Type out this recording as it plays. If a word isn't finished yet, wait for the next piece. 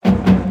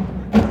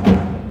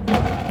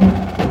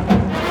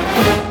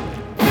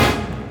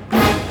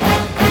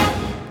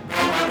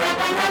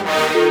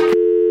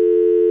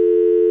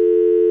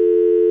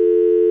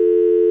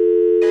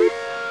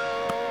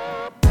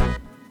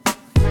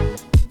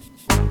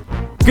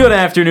Good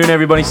afternoon,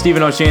 everybody.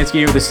 Stephen Olschanski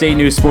here with the State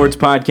News Sports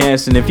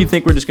Podcast. And if you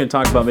think we're just going to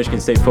talk about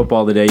Michigan State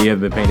football today, you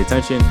haven't been paying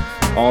attention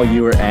all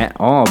year at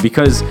all,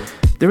 because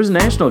there was a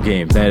national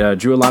game that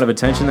drew a lot of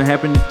attention that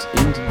happened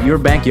in your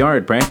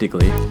backyard,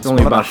 practically. It's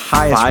only about the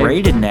highest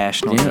rated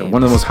national games.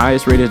 One of the most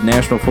highest rated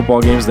national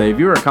football games. That if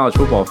you were a college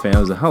football fan, it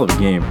was a hell of a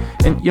game.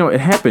 And,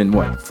 it happened,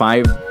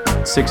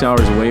 5-6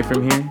 hours away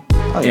from here?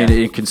 Oh, yeah. And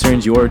it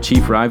concerns your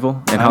chief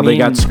rival and how they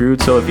got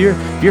screwed. So if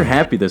you're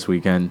happy this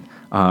weekend,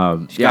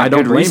 I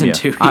don't blame you.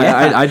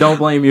 I don't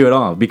blame you at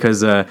all,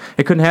 because it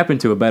couldn't happen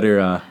to a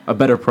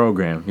better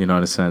program, in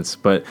a sense.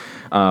 But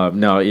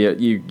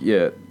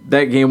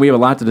that game, we have a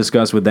lot to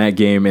discuss with that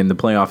game and the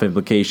playoff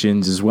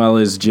implications, as well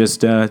as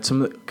just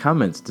some of the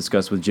comments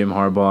discussed with Jim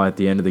Harbaugh at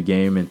the end of the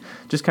game, and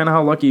just kind of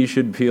how lucky you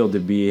should feel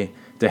to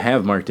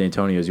have Mark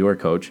Dantonio as your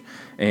coach.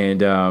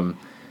 And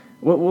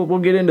we'll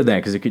get into that,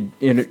 because it could,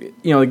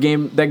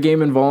 that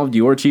game involved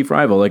your chief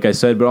rival, like I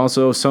said, but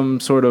also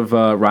some sort of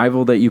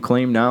rival that you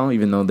claim now,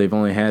 even though they've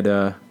only had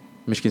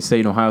Michigan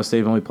State and Ohio State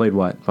have only played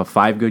about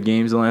 5 good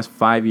games in the last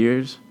 5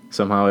 years.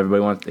 Somehow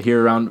everybody wants to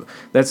hear around.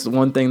 That's the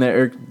one thing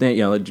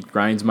that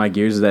grinds my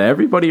gears, is that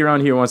everybody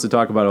around here wants to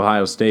talk about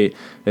Ohio State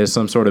as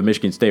some sort of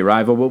Michigan State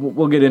rival. But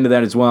we'll get into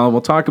that as well. We'll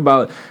talk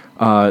about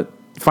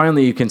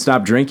finally you can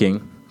stop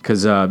drinking,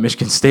 because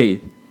Michigan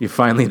State,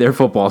 their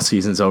football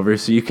season's over,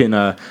 so you can.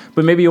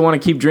 But maybe you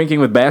want to keep drinking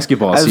with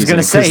basketball season. I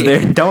was going to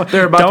say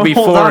they're about to be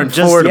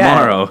 4-4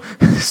 tomorrow,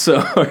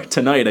 or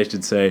tonight, I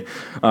should say.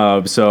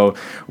 So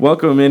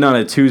welcome in on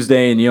a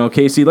Tuesday, and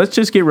Casey, let's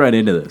just get right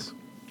into this.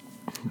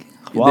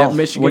 Well,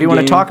 what do you want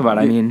to talk about?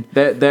 I mean,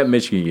 that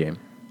Michigan game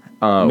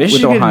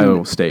with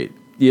Ohio State.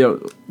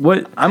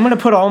 What? I'm going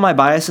to put all my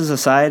biases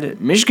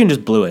aside. Michigan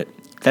just blew it.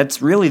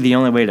 That's really the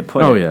only way to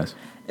put it. Oh, yes.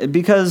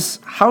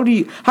 Because how do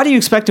you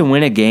expect to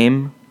win a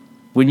game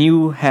when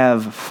you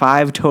have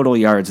 5 total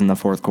yards in the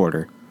fourth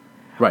quarter?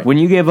 Right. When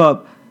you give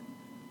up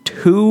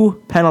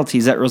 2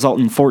 penalties that result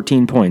in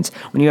 14 points.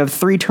 When you have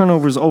 3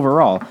 turnovers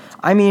overall.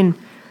 I mean,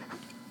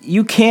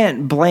 you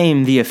can't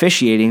blame the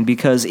officiating,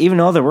 because even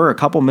though there were a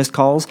couple missed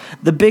calls,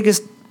 the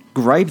biggest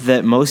gripe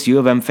that most U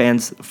of M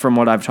fans, from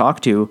what I've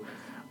talked to,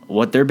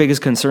 what their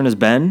biggest concern has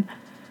been,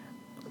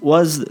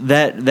 was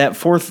that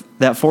fourth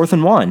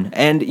and 1.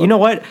 And you know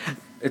what?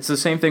 It's the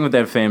same thing with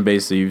that fan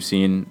base that you've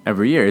seen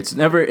every year. It's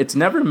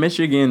never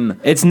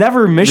Michigan. It's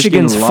never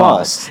Michigan's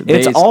fault.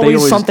 It's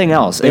always something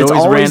else. It's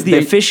always the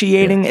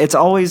officiating. Yeah. It's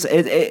always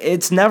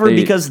it's never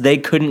because they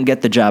couldn't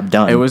get the job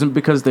done. It wasn't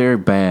because they're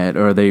bad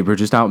or they were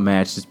just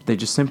outmatched. They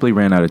just simply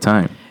ran out of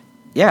time.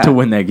 Yeah. To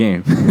win that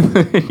game.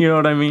 You know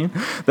what I mean?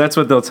 That's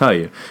what they'll tell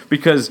you.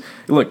 Because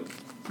look,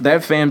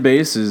 that fan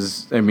base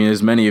is,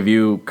 as many of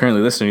you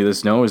currently listening to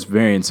this know, is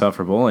very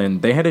insufferable,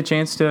 and they had a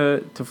chance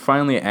to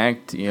finally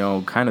act,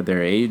 kind of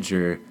their age,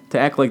 or to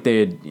act like they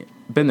had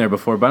been there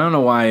before. But I don't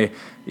know why,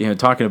 I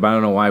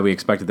don't know why we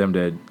expected them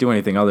to do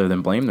anything other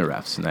than blame the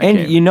refs in that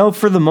game. And,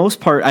 for the most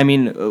part,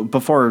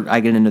 before I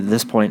get into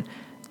this point,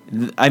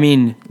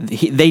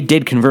 they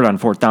did convert on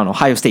fourth down.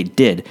 Ohio State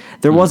did.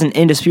 There wasn't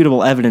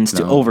indisputable evidence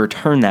to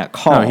overturn that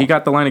call. No, he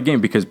got the line of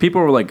game, because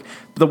people were like,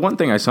 the one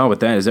thing I saw with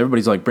that is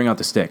everybody's like, bring out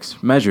the sticks,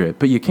 measure it.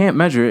 But you can't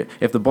measure it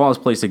if the ball is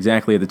placed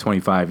exactly at the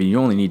 25 and you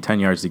only need 10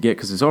 yards to get,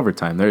 because it's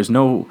overtime. There's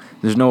no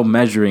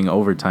measuring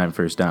overtime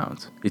first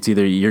downs. It's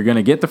either you're going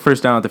to get the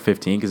first down at the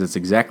 15 because it's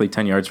exactly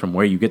 10 yards from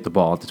where you get the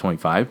ball at the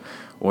 25,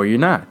 or you're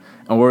not.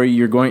 Or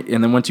you're going,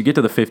 and then once you get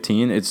to the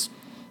 15, it's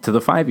to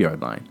the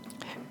 5-yard line.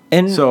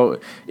 And so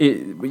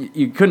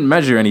you couldn't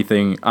measure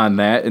anything on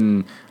that,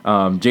 and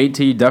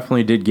JT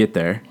definitely did get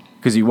there,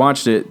 because you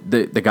watched it.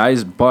 The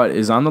guy's butt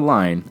is on the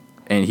line,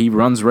 and he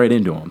runs right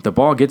into him. The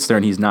ball gets there,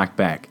 and he's knocked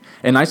back.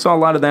 And I saw a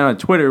lot of that on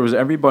Twitter. Was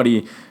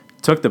everybody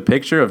took the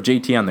picture of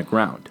JT on the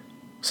ground,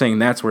 saying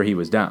that's where he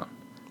was down.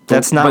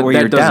 That's not where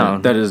you're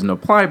down. That doesn't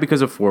apply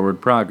because of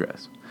forward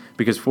progress.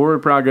 Because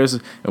forward progress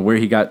and where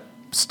he got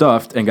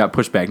stuffed and got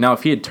pushed back. Now,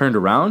 if he had turned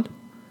around,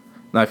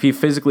 if he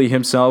physically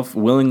himself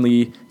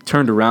willingly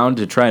turned around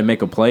to try and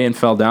make a play and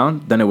fell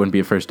down, then it wouldn't be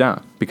a first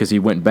down, because he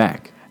went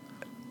back.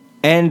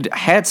 And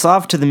hats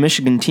off to the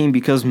Michigan team,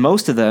 because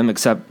most of them,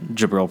 except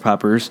Jabril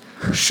Peppers,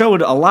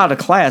 showed a lot of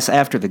class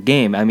after the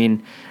game.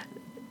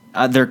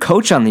 Their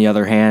coach, on the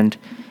other hand,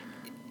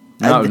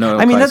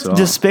 that's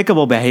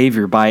despicable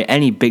behavior by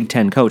any Big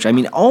Ten coach.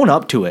 Own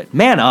up to it.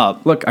 Man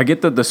up. Look, I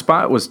get that the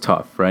spot was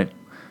tough, right?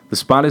 The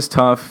spot is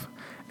tough,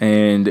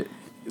 and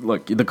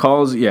look, the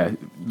calls,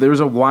 there was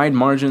a wide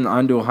margin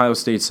onto Ohio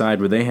State's side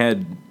where they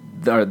had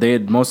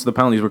most of the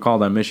penalties were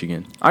called on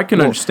Michigan. I can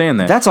understand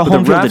that. That's a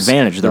home field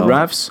advantage, though. The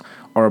refs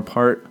are a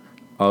part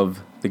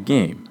of the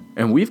game,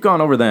 and we've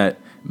gone over that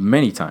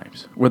many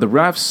times, where the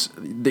refs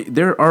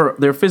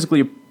they're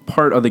physically a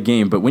part of the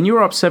game, but when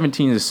you're up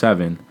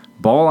 17-7,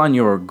 ball on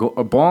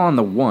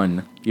the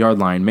 1-yard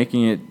line,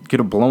 making it could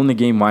have blown the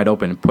game wide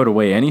open and put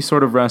away any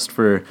sort of rest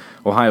for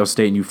Ohio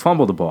State, and you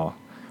fumble the ball.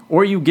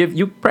 Or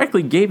you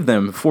practically gave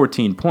them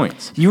 14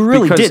 points. You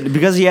really did,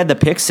 because he had the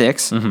pick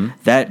six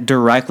that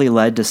directly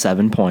led to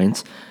 7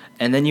 points.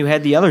 And then you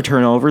had the other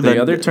turnover,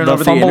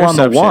 the fumble on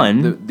the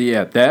one.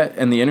 That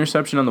and the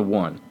interception on the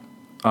one.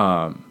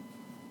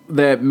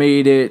 That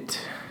made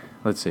it,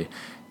 let's see,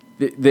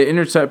 the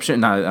interception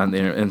not on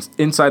the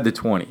inside the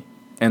 20,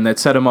 and that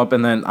set him up.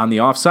 And then on the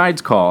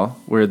offsides call,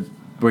 where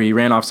he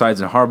ran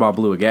offsides and Harbaugh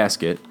blew a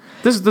gasket.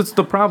 That's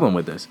the problem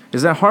with this,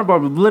 is that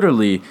Harbaugh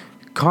literally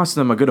cost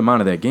them a good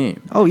amount of that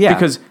game. Oh, yeah.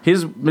 Because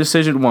his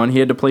decision one, he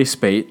had to play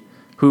Spate,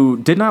 who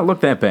did not look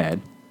that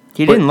bad.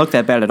 He didn't look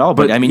that bad at all,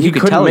 but I mean, you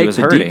could tell he was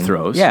hurting. Deep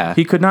throws. Yeah.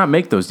 He could not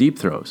make those deep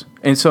throws.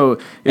 And so,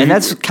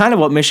 that's kind of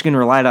what Michigan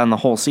relied on the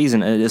whole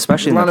season,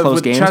 especially in the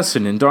close games.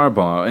 Chesson and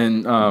Darbaugh,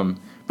 and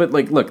but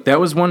look, that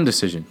was one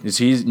decision. Is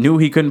he knew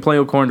he couldn't play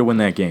O'Korn to win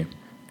that game,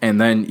 and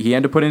then he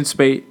had to put in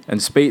Spate,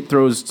 and Spate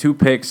throws 2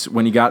 picks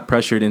when he got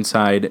pressured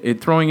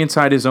inside, throwing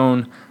inside his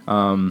own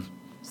 20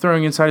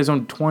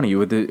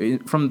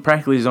 from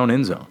practically his own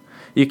end zone.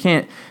 You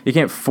can't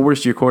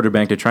force your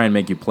quarterback to try and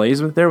make you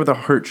plays with a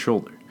hurt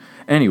shoulder.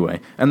 Anyway,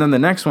 and then the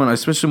next one,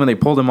 especially when they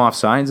pulled him off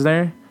sides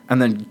there, and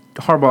then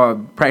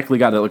Harbaugh practically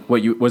got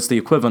what's the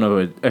equivalent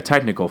of a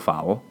technical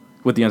foul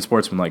with the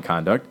unsportsmanlike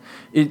conduct.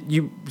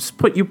 You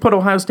put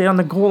Ohio State on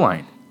the goal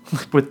line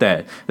with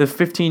that. The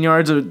 15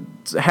 yards or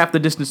half the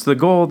distance to the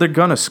goal, they're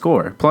gonna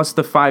score. Plus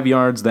the 5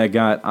 yards that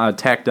got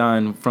tacked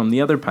on from the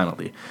other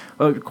penalty.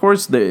 Of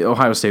course, the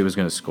Ohio State was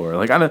gonna score.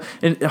 And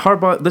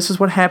Harbaugh, this is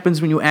what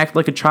happens when you act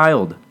like a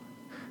child.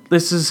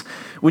 This is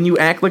when you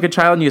act like a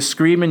child and you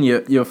scream and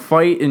you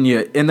fight and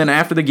then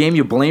after the game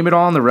you blame it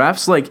all on the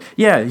refs.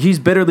 Yeah, he's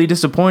bitterly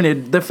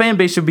disappointed. The fan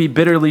base should be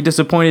bitterly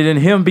disappointed in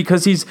him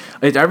because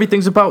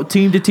everything's about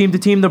team to team to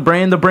team, the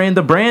brand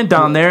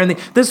down there, and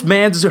this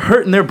man's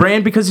hurting their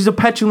brand because he's a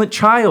petulant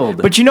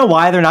child. But you know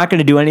why they're not going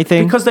to do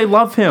anything? Because they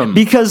love him.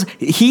 Because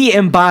he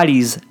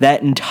embodies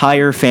that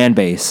entire fan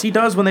base. He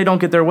does when they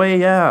don't get their way.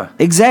 Yeah,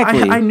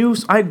 exactly. I knew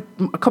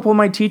a couple of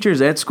my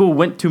teachers at school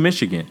went to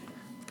Michigan.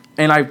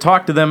 And I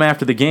talked to them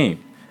after the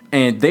game,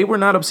 and they were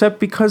not upset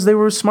because they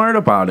were smart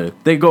about it.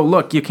 They go,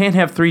 look, you can't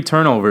have 3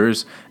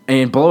 turnovers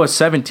and blow a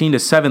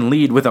 17-7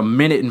 lead with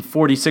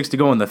 1:46 to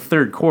go in the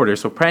third quarter.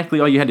 So practically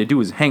all you had to do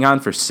was hang on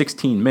for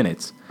 16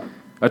 minutes.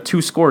 A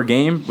 2-score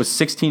game with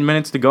 16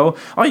 minutes to go.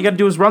 All you got to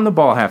do is run the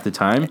ball half the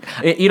time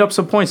and eat up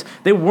some points.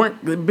 The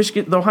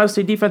Ohio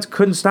State defense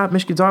couldn't stop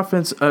Michigan's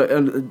offense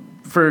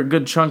for a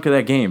good chunk of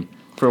that game.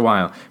 For a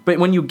while. But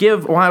when you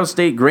give Ohio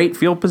State great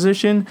field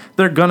position,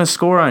 they're going to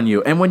score on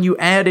you. And when you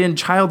add in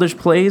childish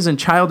plays and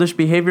childish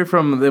behavior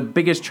from the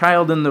biggest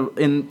child there's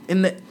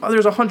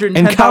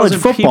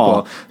 110,000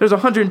 people. There's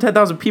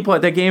 110,000 people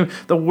at that game.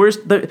 The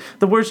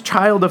worst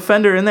child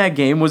offender in that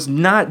game was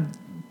not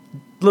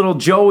little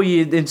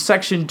Joey in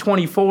section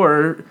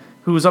 24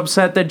 who was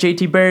upset that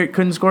JT Barrett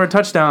couldn't score a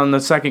touchdown in the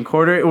second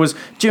quarter. It was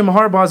Jim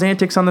Harbaugh's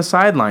antics on the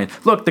sideline.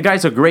 Look, the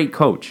guy's a great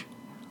coach.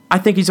 I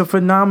think he's a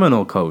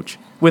phenomenal coach.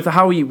 With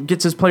how he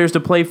gets his players to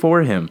play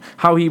for him,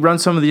 how he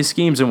runs some of these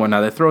schemes and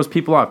whatnot that throws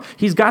people off.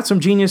 He's got some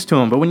genius to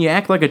him, but when you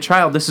act like a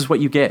child, this is what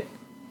you get.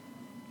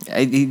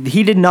 He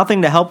did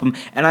nothing to help him,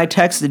 and I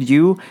texted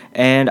you,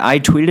 and I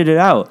tweeted it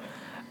out.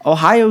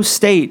 Ohio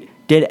State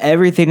did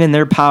everything in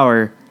their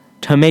power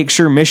to make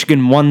sure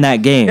Michigan won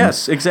that game.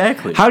 Yes,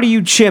 exactly. How do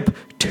you chip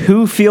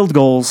 2 field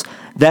goals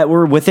that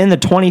were within the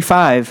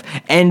 25,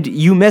 and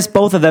you miss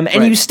both of them,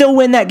 and you still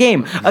win that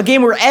game? A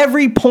game where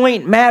every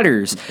point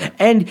matters,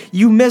 and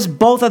you miss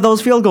both of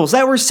those field goals.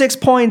 That were 6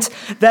 points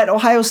that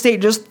Ohio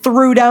State just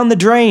threw down the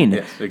drain.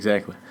 Yes,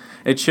 exactly.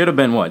 It should have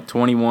been,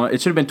 21?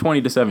 It should have been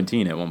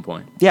 20-17 at one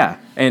point. Yeah.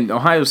 And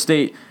Ohio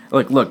State,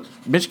 look,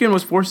 Michigan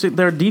was forced.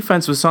 Their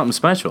defense was something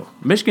special.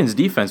 Michigan's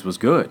defense was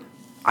good.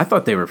 I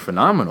thought they were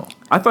phenomenal.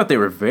 I thought they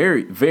were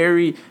very,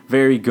 very,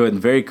 very good and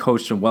very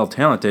coached and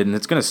well-talented, and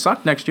it's going to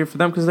suck next year for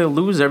them because they'll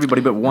lose everybody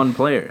but one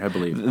player, I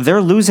believe.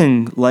 They're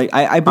losing,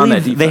 I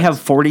believe they have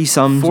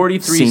 40-some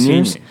 43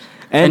 seniors.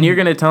 And you're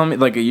going to tell me,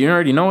 you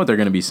already know what they're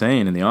going to be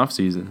saying in the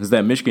offseason, is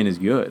that Michigan is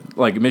good.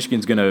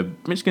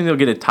 Michigan will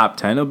get a top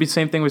 10. It'll be the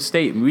same thing with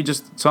State. We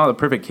just saw the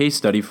perfect case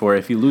study for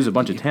if you lose a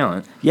bunch of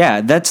talent. Yeah,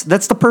 that's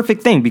the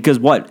perfect thing because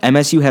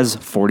MSU has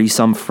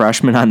 40-some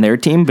freshmen on their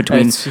team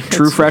between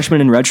true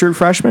freshmen and redshirt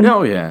freshmen?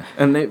 Oh, yeah.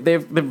 And they're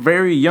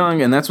very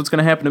young, and that's what's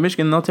going to happen to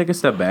Michigan. They'll take a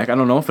step back. I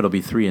don't know if it'll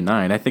be 3-9.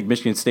 I think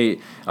Michigan State,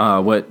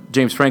 what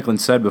James Franklin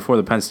said before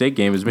the Penn State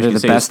game, is Michigan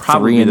State is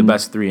probably the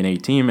best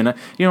 3-8 team. And,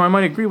 I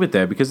might agree with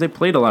that because they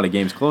played a lot of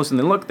games close, and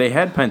then look, they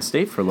had Penn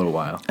State for a little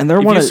while. And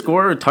if you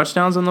score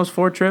touchdowns on those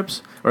 4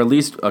 trips, or at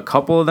least a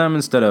couple of them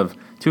instead of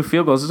 2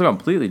 field goals, it's a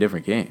completely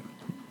different game,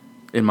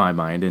 in my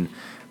mind.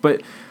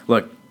 But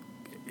look,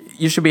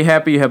 you should be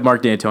happy you have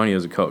Mark Dantonio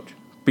as a coach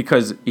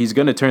because he's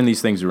going to turn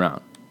these things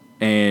around,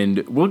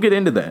 and we'll get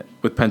into that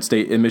with Penn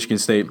State and Michigan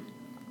State.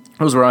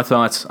 Those were our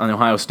thoughts on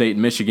Ohio State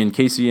and Michigan.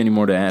 Casey, any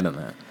more to add on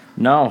that?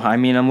 No,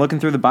 I'm looking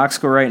through the box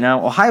score right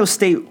now. Ohio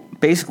State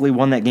basically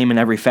won that game in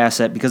every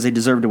facet because they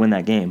deserved to win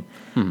that game.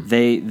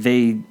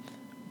 They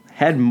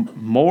had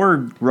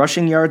more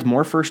rushing yards,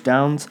 more first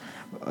downs.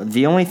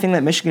 The only thing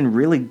that Michigan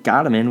really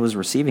got him in was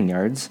receiving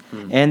yards,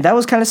 and that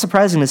was kind of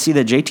surprising to see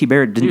that J.T.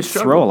 Barrett didn't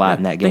throw a lot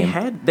in that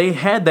game. They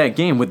had that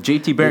game with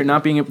J.T. Barrett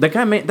not being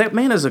that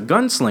man is a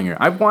gunslinger.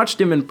 I've watched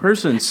him in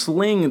person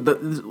sling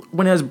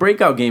when he has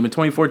breakout game in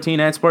 2014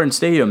 at Spartan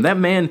Stadium. That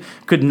man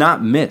could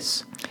not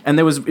miss, and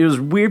it was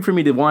weird for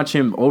me to watch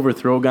him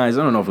overthrow guys.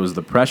 I don't know if it was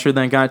the pressure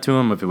that got to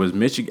him, if it was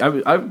Michigan.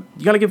 You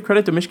got to give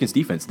credit to Michigan's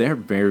defense. They're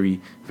very,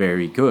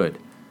 very good,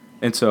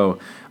 and so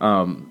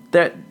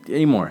that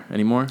anymore.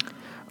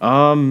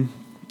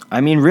 I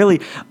mean, really,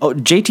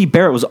 J.T.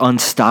 Barrett was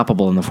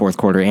unstoppable in the fourth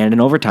quarter and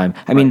in overtime.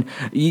 I mean,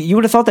 you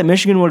would have thought that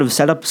Michigan would have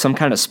set up some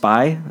kind of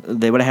spy.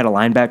 They would have had a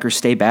linebacker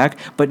stay back.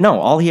 But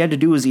no, all he had to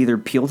do was either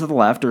peel to the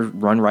left or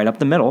run right up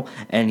the middle,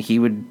 and he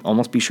would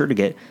almost be sure to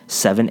get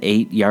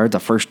 7-8 yards, a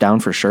first down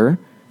for sure.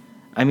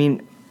 I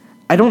mean,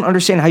 I don't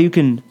understand how you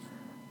can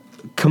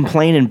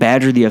complain and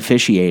badger the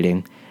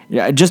officiating.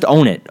 Just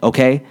own it,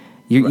 okay?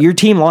 Your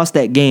team lost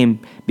that game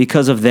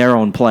because of their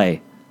own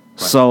play.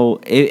 So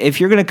if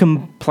you're going to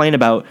complain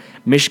about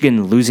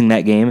Michigan losing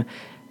that game,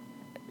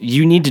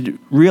 you need to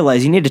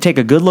realize you need to take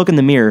a good look in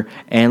the mirror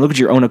and look at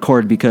your own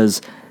accord,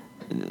 because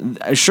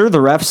sure, the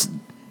refs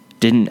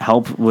didn't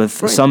help with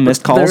some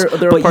missed calls,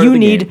 but you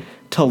need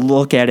to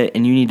look at it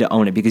and you need to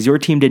own it, because your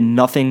team did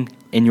nothing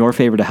in your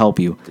favor to help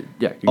you.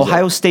 Yeah, exactly.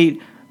 Ohio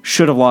State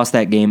should have lost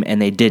that game,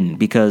 and they didn't,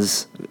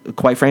 because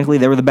quite frankly,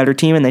 they were the better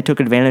team and they took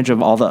advantage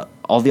of all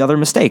the other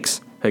mistakes.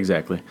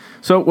 Exactly.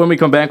 So when we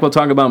come back, we'll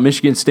talk about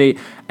Michigan State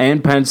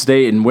and Penn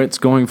State and what's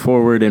going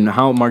forward and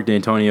how Mark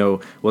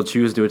Dantonio will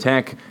choose to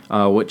attack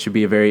what should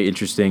be a very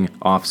interesting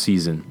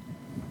offseason.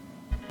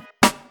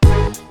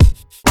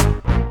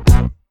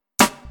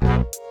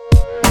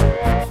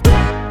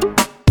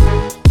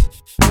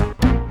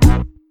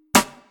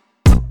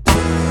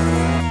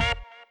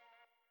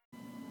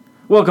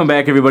 Welcome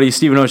back, everybody.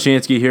 Stephen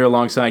Olschanski here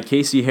alongside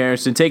Casey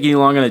Harrison, taking you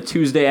along on a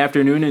Tuesday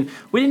afternoon. And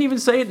we didn't even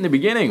say it in the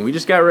beginning. We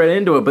just got right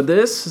into it. But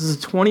this is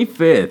the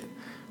 25th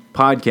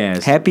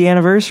podcast. Happy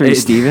anniversary,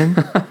 Stephen.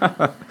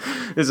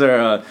 This is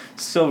our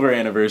silver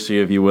anniversary,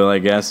 if you will, I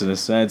guess, in a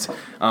sense.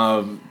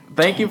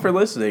 Thank you for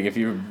listening. If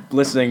you're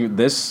listening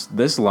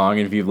this long,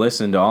 and if you've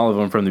listened to all of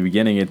them from the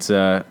beginning,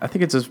 I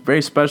think it's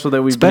very special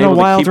that we've been able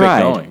to keep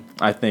it going.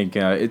 I think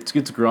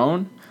it's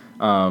grown.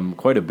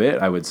 Quite a bit,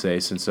 I would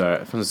say, since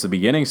the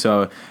beginning.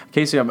 So,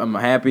 Casey, I'm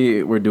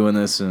happy we're doing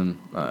this, and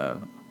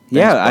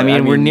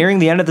we're nearing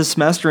the end of the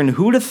semester, and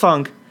who'd have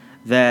thunk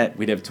that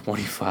we'd have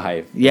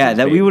 25? Yeah,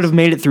 that we would have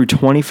made it through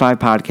 25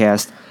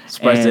 podcasts.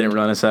 Surprised they didn't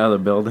run us out of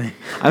the building.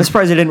 I'm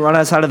surprised they didn't run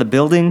us out of the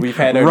building. We've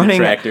had our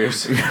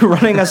detractors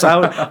running us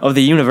out of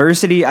the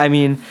university. I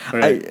mean,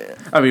 right.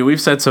 I mean, we've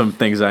said some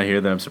things out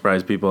here that I'm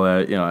surprised people.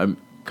 A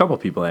couple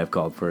people have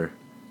called for,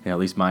 at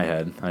least my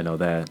head. I know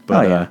that,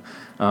 but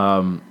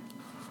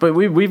But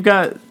we've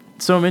got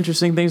some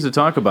interesting things to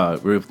talk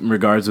about with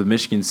regards with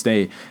Michigan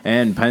State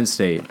and Penn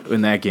State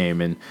in that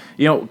game. And,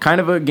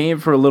 kind of a game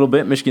for a little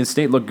bit. Michigan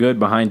State looked good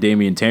behind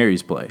Damian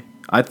Terry's play.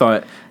 I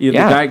thought the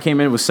guy came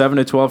in with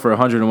 7-12 for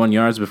 101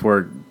 yards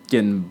before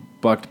getting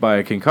bucked by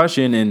a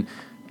concussion. And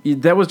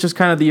that was just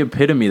kind of the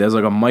epitome. That was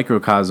like a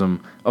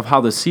microcosm of how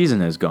the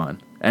season has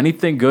gone.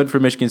 Anything good for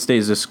Michigan State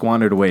is just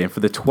squandered away. And for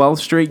the 12th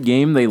straight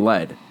game, they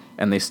led.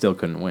 And they still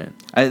couldn't win.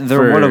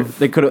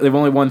 They've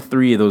only won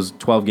 3 of those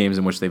 12 games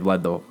in which they've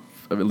led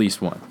at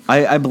least one.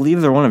 I believe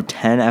they're one of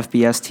 10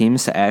 FBS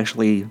teams to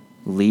actually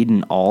lead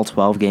in all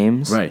 12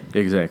 games. Right,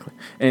 exactly.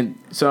 And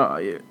so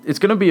it's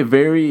going to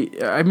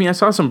be I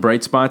saw some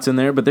bright spots in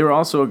there, but there were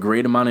also a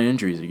great amount of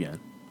injuries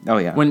again. Oh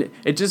yeah. When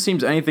it just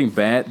seems anything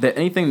bad that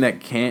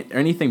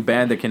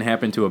can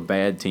happen to a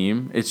bad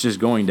team, it's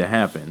just going to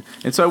happen.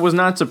 And so I was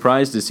not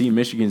surprised to see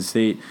Michigan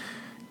State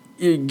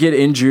get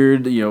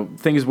injured,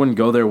 things wouldn't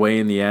go their way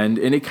in the end.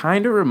 And it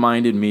kind of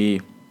reminded me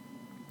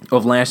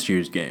of last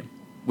year's game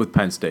with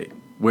Penn State,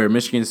 where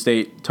Michigan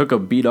State took a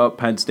beat-up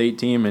Penn State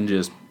team and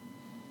just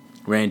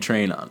ran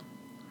train on them.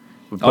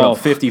 We put up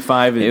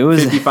 55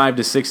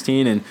 to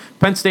 16, and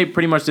Penn State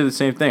pretty much did the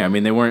same thing. I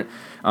mean, they weren't,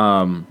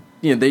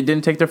 they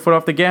didn't take their foot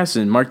off the gas,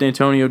 and Mark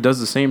Dantonio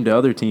does the same to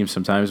other teams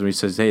sometimes when he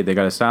says, hey, they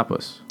got to stop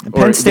us.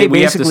 Penn State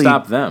we have to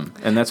stop them,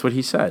 and that's what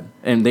he said.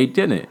 And they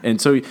didn't.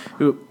 And so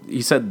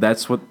he said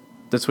that's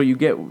what you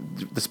get,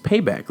 this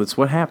payback. That's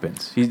what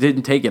happens. He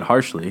didn't take it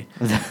harshly,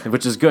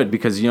 which is good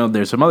because,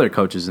 there's some other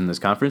coaches in this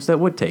conference that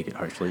would take it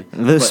harshly.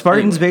 The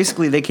Spartans,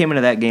 basically, they came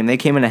into that game. They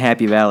came into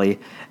Happy Valley,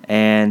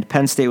 and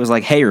Penn State was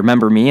like, hey,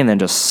 remember me? And then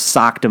just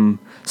socked them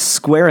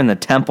square in the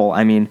temple.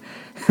 I mean,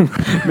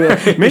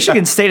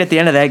 Michigan State at the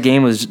end of that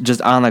game was just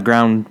on the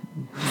ground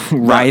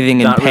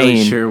writhing in pain. Not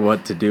really sure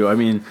what to do. I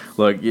mean,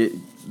 look,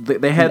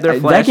 they had their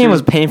flashes. That game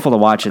was painful to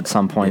watch at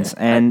some points,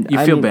 and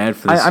you feel bad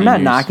for the seniors. I'm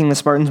not knocking the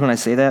Spartans when I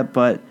say that,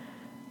 but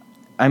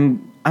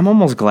I'm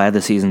almost glad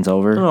the season's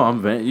over.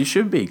 No, you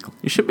should be.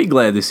 You should be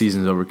glad the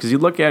season's over because you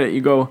look at it,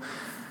 you go,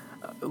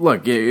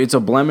 look, it's a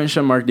blemish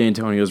on Mark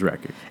Dantonio's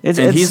record. It's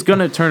he's going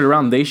to turn it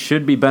around. They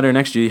should be better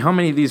next year. How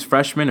many of these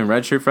freshmen and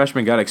redshirt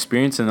freshmen got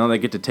experience, and now they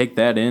get to take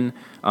that in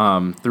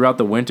throughout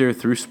the winter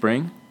through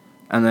spring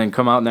and then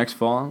come out next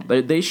fall?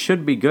 They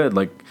should be good.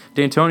 Like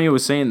Dantonio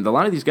was saying, a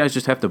lot of these guys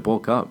just have to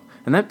bulk up.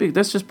 And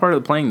that's just part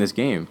of playing this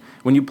game.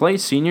 When you play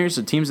seniors,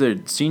 the teams that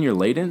are senior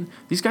laden,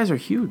 these guys are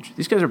huge.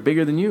 These guys are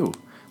bigger than you.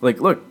 Like,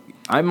 look,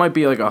 I might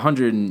be like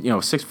 100,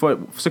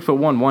 6'1",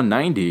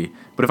 190.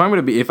 But if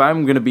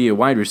I'm gonna be a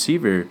wide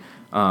receiver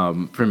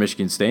for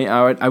Michigan State,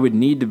 I would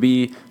need to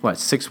be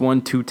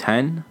 6'1",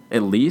 210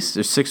 at least,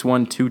 or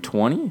 6'1",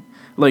 220.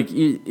 Like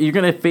you're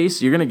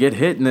gonna get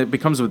hit, and it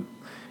becomes with,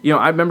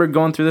 I remember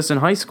going through this in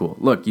high school.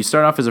 Look, you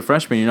start off as a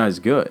freshman, you're not as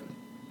good.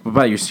 But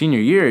by your senior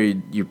year,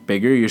 you're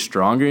bigger, you're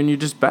stronger, and you're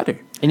just better.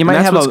 And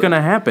that's what's going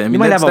to happen. I mean, you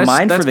might have a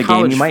mind for the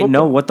game. You might football.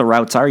 know what the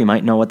routes are. You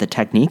might know what the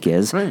technique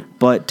is. Right.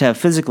 But to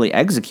physically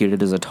execute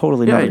it is a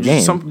totally another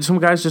game. Some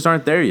guys just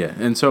aren't there yet.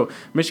 And so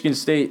Michigan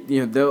State,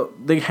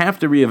 they have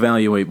to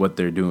reevaluate what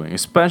they're doing,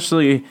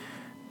 especially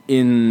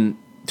in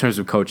terms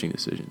of coaching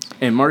decisions.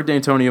 And Mark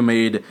Dantonio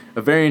made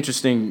a very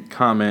interesting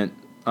comment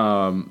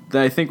that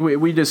I think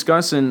we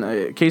discussed.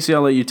 And Casey,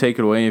 I'll let you take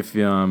it away. If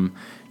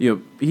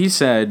he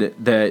said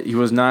that he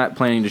was not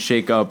planning to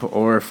shake up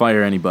or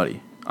fire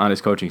anybody on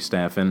his coaching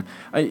staff, and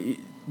do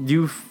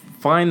you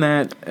find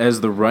that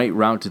as the right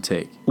route to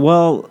take?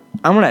 Well,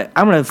 I'm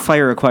gonna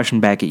fire a question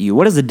back at you.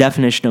 What is the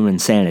definition of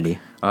insanity?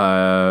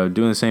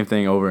 Doing the same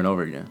thing over and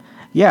over again.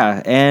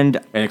 Yeah,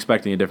 and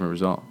expecting a different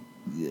result.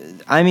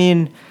 I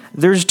mean,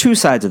 there's two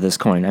sides of this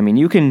coin. I mean,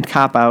 you can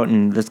cop out,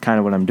 and that's kind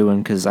of what I'm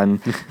doing because I'm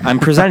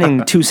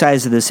presenting two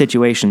sides of the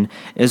situation.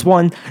 Is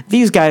one,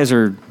 these guys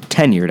are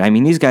tenured. I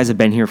mean, these guys have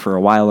been here for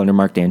a while under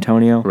Mark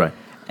Dantonio. Right.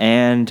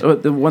 And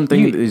the one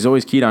thing he's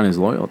always keyed on is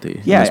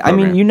loyalty. Yeah, I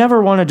mean, you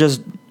never want to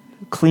just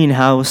clean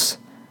house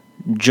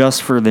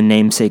just for the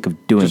namesake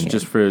of doing it.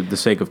 Just for the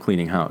sake of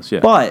cleaning house, yeah.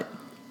 But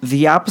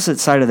the opposite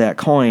side of that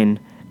coin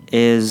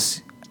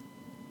is,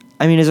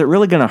 I mean, is it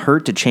really going to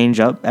hurt to change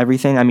up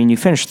everything? I mean, you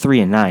finished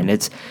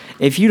 3-9.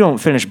 If you don't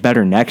finish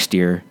better next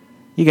year,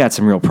 you got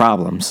some real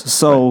problems.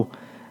 So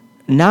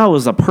now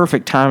is the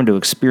perfect time to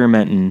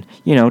experiment and,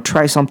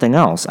 try something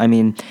else. I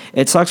mean,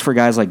 it sucks for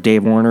guys like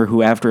Dave Warner,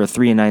 who after a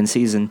 3-9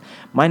 season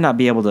might not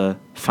be able to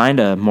find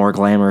a more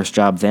glamorous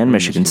job than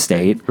Michigan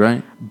State.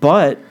 Right.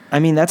 But, I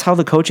mean, that's how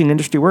the coaching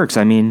industry works.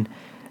 I mean,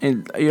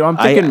 and I'm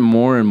thinking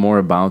more and more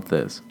about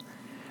this.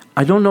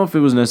 I don't know if it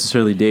was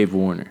necessarily Dave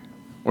Warner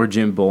or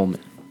Jim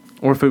Bowman,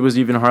 or if it was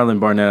even Harlan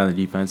Barnett on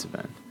the defensive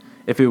end.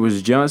 If it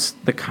was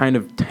just the kind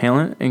of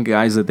talent and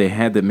guys that they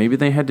had that maybe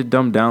they had to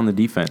dumb down the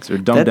defense or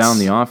dumb down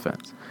the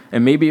offense.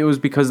 And maybe it was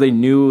because they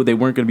knew they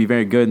weren't going to be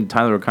very good and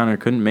Tyler O'Connor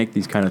couldn't make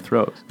these kind of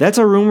throws. That's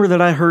a rumor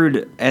that I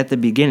heard at the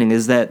beginning,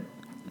 is that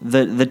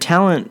the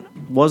talent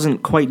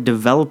wasn't quite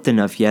developed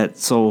enough yet,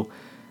 so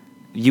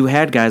you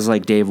had guys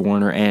like Dave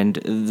Warner and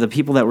the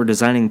people that were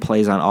designing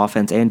plays on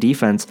offense and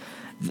defense.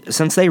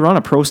 Since they run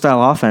a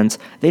pro-style offense,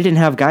 they didn't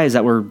have guys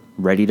that were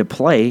ready to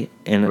play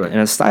in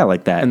a style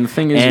like that. And the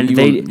thing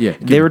is,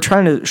 they were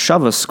trying to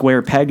shove a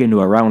square peg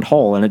into a round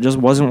hole, and it just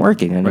wasn't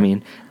working. And I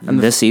mean,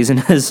 this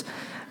season is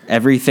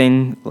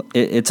everything.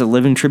 It's a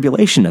living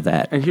tribulation of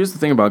that. And here's the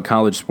thing about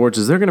college sports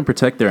is they're going to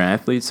protect their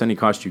athletes any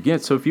cost you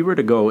get. So if you were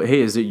to go,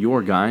 hey, is it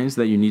your guys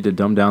that you need to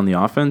dumb down the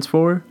offense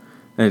for?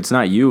 And it's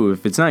not you.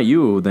 If it's not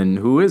you, then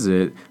who is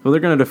it? Well, they're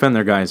going to defend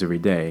their guys every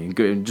day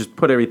and just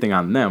put everything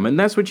on them. And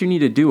that's what you need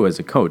to do as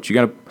a coach. You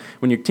got to,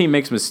 when your team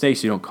makes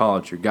mistakes, you don't call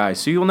out your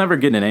guys. So you'll never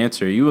get an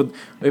answer.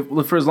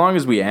 For as long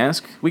as we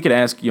could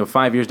ask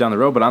 5 years down the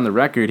road, but on the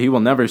record, he will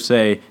never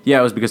say, yeah,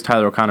 it was because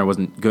Tyler O'Connor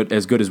wasn't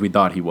as good as we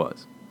thought he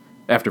was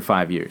after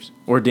 5 years.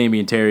 Or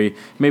Damian Terry,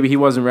 maybe he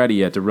wasn't ready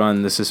yet to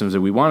run the systems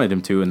that we wanted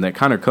him to, and that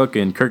Connor Cook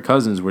and Kirk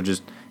Cousins were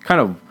just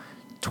kind of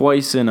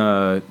twice in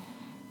a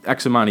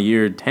X amount of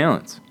year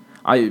talents.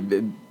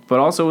 But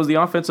also was the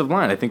offensive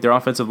line. I think their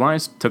offensive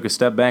lines took a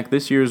step back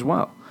this year as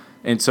well.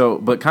 And so,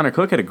 but Connor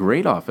Cook had a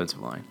great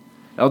offensive line.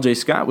 L.J.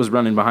 Scott was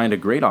running behind a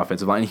great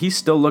offensive line. He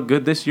still looked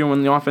good this year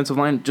when the offensive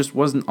line just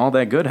wasn't all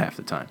that good half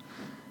the time.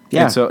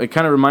 Yeah. And so it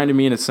kind of reminded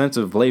me in a sense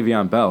of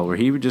Le'Veon Bell, where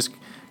he just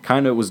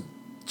kind of was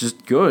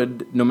just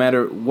good no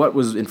matter what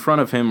was in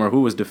front of him or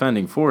who was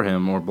defending for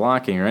him or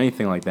blocking or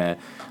anything like that.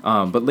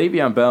 But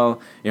Le'Veon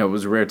Bell,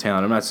 was a rare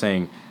talent. I'm not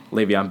saying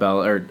Le'Veon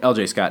Bell or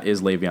L.J. Scott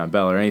is Le'Veon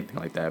Bell or anything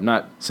like that. I'm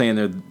not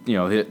saying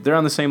they're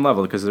on the same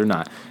level, because they're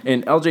not.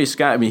 And L.J.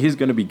 Scott, I mean, he's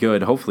going to be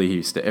good. Hopefully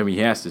he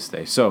has to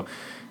stay. So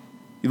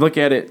you look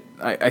at it,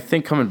 I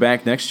think coming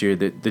back next year,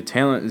 that the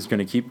talent is going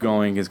to keep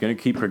going, is going to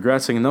keep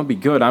progressing, and they'll be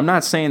good. I'm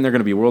not saying they're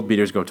going to be world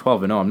beaters, go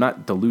 12-0. I'm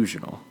not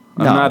delusional.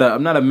 No.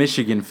 I'm not a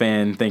Michigan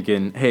fan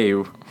thinking, hey,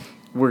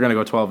 we're going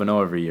to go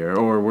 12-0 every year,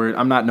 or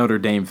I'm not Notre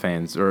Dame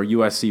fans or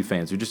USC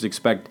fans who just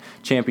expect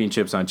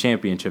championships on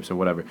championships or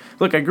whatever.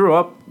 Look, I grew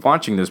up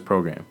watching this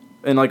program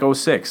in like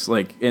 06,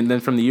 and then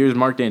from the years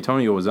Mark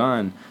Dantonio was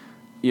on,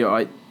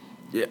 the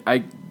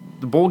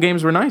bowl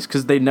games were nice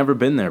because they'd never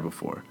been there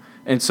before.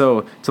 And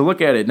so to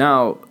look at it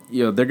now,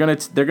 they're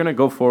gonna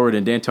go forward,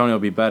 and Dantonio will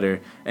be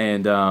better.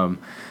 And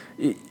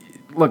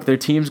look, their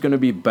team's going to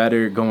be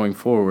better going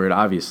forward,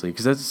 obviously,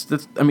 because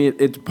that's. I mean,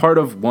 it's part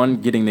of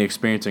getting the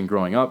experience and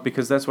growing up,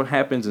 because that's what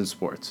happens in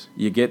sports.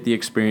 You get the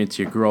experience,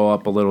 you grow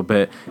up a little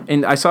bit,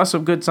 and I saw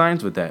some good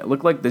signs with that. It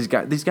looked like these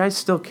guys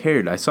still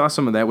cared. I saw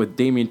some of that with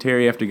Damian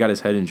Terry after he got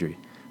his head injury.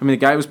 I mean, the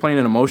guy was playing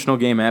an emotional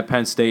game at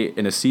Penn State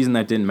in a season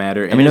that didn't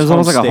matter. I mean, it was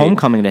almost like a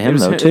homecoming to him,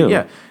 though, too.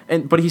 Yeah,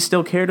 but he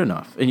still cared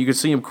enough, and you could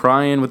see him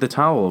crying with the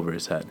towel over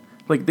his head.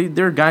 Like,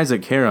 there are guys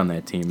that care on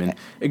that team,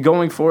 and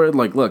going forward,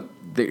 like, look,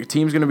 the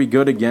team's going to be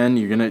good again.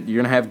 You're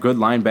gonna have good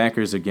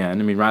linebackers again.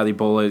 I mean, Riley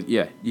Bulla,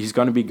 he's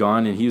going to be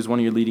gone, and he was one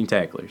of your leading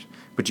tacklers.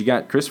 But you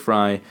got Chris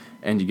Fry,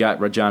 and you got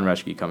John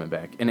Reschke coming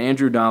back, and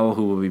Andrew Dowell,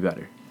 who will be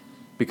better,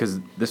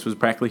 because this was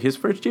practically his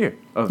first year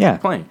of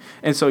playing.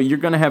 And so you're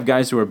going to have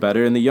guys who are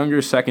better, and the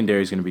younger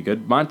secondary is going to be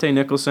good. Monte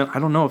Nicholson, I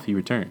don't know if he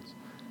returns,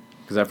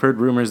 because I've heard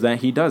rumors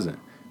that he doesn't.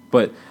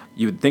 But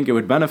you would think it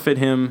would benefit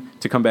him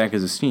to come back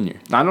as a senior.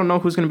 I don't know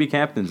who's going to be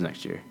captains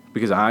next year,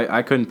 because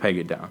I couldn't peg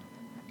it down.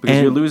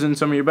 Because you're losing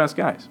some of your best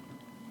guys.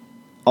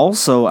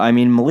 Also, I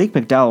mean, Malik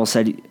McDowell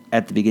said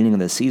at the beginning of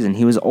the season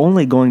he was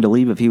only going to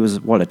leave if he was,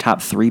 a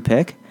top 3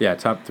 pick? Yeah,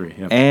 top 3.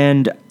 Yep.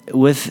 And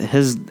with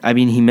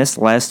he missed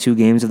the last 2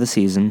 games of the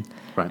season.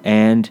 Right.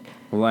 And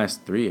the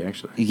last 3,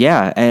 actually.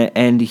 Yeah,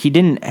 and he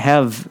didn't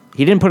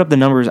put up the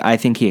numbers I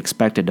think he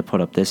expected to put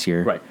up this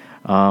year.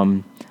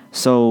 Right.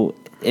 So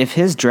if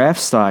his draft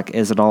stock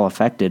is at all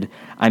affected,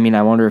 I mean,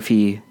 I wonder if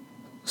he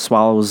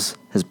swallows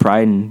his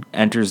pride and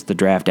enters the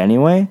draft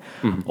anyway,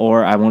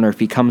 or I wonder if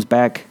he comes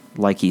back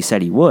like he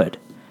said he would.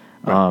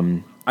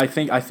 Right. I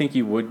think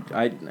he would.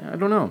 I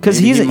don't know, because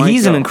he's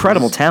an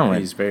incredible talent.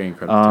 He's very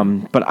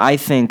incredible. But I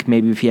think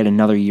maybe if he had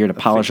another year to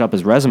polish up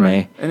his resume,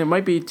 right. And it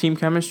might be team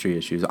chemistry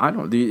issues.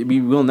 We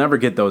will never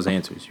get those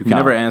answers. You can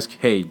never ask,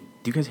 hey, do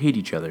you guys hate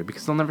each other?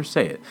 Because they'll never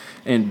say it.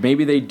 And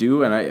maybe they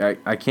do, and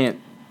I can't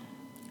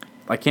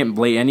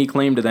lay any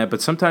claim to that.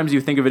 But sometimes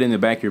you think of it in the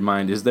back of your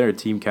mind: is there a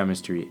team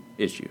chemistry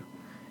issue?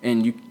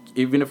 And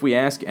even if we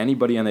ask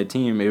anybody on that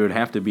team, it would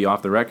have to be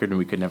off the record, and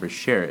we could never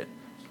share it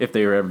if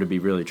they were ever to be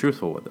really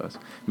truthful with us.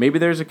 Maybe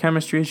there's a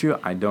chemistry issue.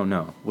 I don't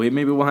know.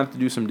 Maybe we'll have to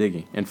do some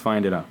digging and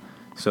find it out.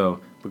 So,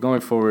 but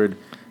going forward,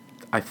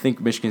 I think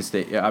Michigan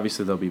State,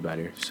 obviously they'll be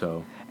better.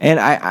 So, and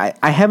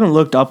I haven't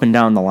looked up and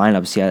down the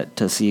lineups yet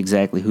to see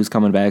exactly who's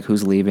coming back,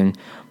 who's leaving.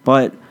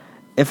 But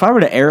if I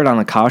were to err it on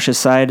the cautious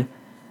side,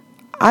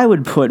 I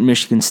would put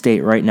Michigan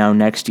State right now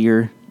next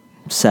year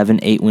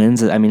 7-8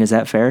 wins. I mean, is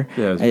that fair?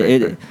 Yeah, that's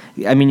fair.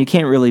 I mean, you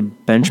can't really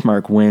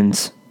benchmark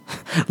wins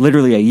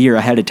literally a year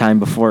ahead of time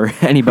before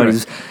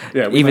anybody's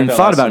even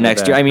thought about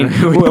next year. I mean,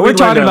 we're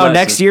talking about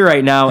next year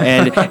right now,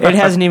 and it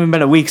hasn't even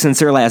been a week since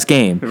their last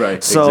game.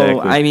 Right. So,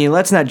 exactly. I mean,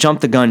 let's not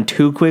jump the gun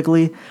too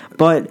quickly,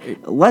 but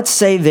let's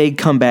say they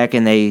come back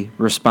and they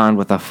respond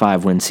with a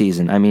 5-win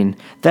season. I mean,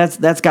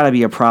 that's got to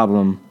be a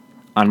problem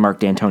on Mark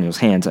Dantonio's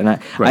hands, and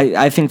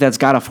I think that's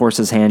got to force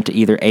his hand to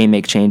either A,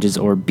 make changes,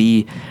 or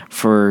B,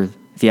 for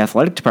the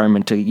athletic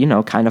department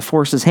to, kind of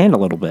force his hand a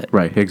little bit.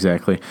 Right,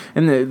 exactly.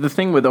 And the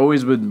thing with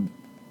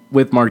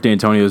Mark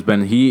Dantonio has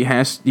been he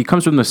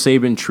comes from the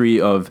Saban tree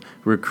of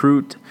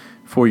recruit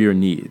for your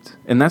needs.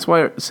 And that's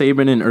why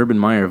Saban and Urban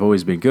Meyer have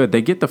always been good.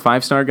 They get the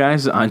 5-star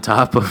guys on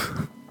top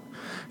of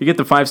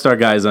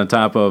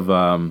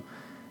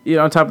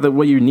on top of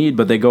what you need,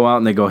 but they go out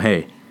and they go,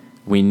 "Hey,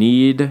 we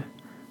need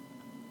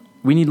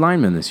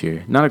linemen this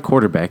year, not a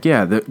quarterback."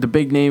 Yeah, the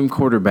big-name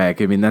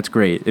quarterback, I mean, that's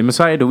great. And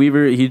Messiah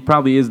DeWeaver, he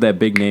probably is that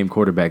big-name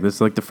quarterback. That's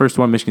like the first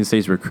one Michigan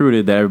State's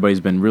recruited that everybody's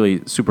been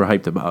really super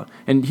hyped about.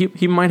 And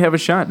he might have a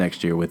shot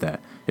next year with that.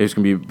 It's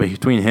going to be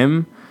between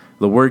him,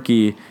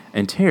 Lewerke,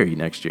 and Terry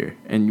next year.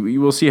 And we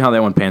will see how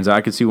that one pans out.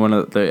 I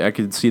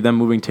could see them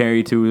moving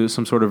Terry to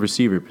some sort of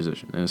receiver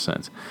position, in a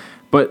sense.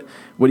 But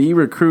what he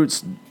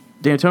recruits...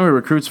 Dantonio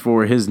recruits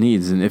for his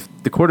needs, and if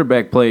the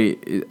quarterback play,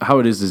 how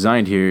it is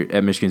designed here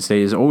at Michigan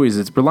State, is always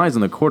it relies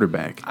on the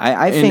quarterback.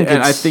 I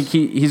think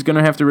he's going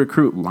to have to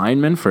recruit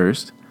linemen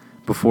first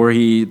before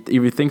he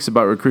even thinks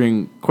about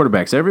recruiting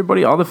quarterbacks.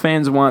 All the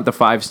fans want the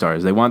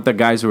 5-stars. They want the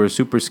guys who are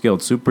super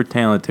skilled, super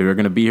talented, who are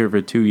going to be here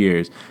for 2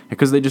 years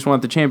because they just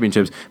want the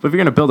championships. But if you're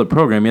going to build a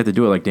program, you have to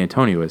do it like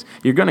Dantonio is.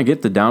 You're going to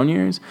get the down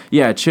years.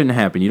 Yeah, it shouldn't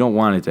happen. You don't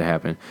want it to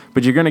happen.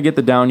 But you're going to get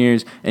the down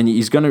years, and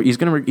he's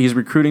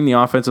recruiting the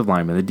offensive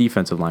linemen, the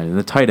defensive linemen,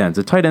 the tight ends.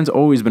 The tight end's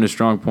always been a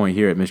strong point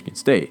here at Michigan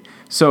State.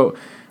 So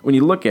when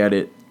you look at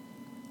it,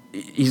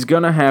 he's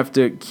going to have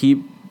to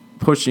keep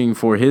pushing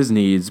for his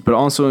needs, but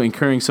also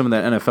incurring some of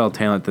that NFL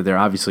talent that they're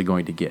obviously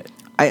going to get.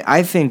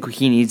 I think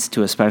he needs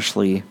to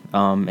especially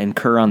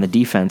incur on the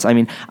defense. I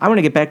mean, I want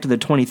to get back to the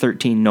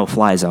 2013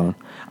 no-fly zone.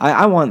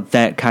 I want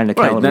that kind of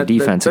caliber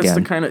defense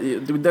again.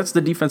 That's the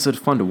defense that's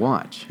fun to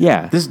watch.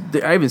 Yeah.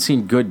 I haven't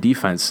seen good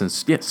defense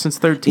since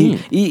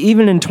 13.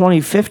 Even in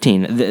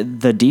 2015,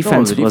 the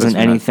defense wasn't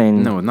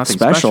anything nothing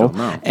special.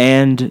 No.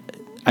 And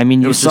I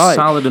mean, you saw it.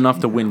 Solid enough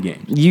to win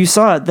games. You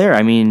saw it there.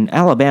 I mean,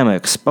 Alabama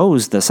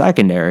exposed the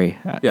secondary.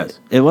 Yes.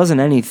 It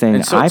wasn't anything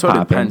eye-popping. So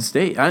did Penn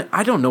State.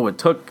 I don't know what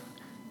took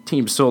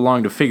teams so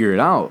long to figure it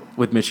out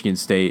with Michigan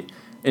State.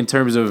 in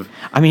terms of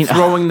I mean,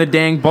 throwing the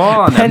dang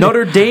ball on them.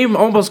 Notre Dame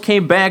almost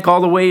came back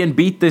all the way and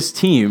beat this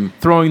team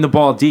throwing the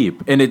ball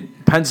deep,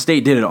 and Penn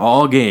State did it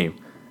all game.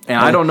 And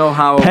I don't know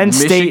how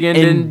Michigan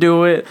didn't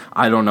do it.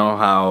 I don't know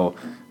how,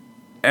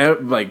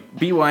 like,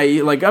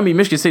 BYU, like, I mean,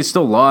 Michigan State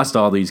still lost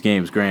all these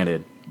games,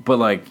 granted, but,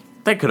 like,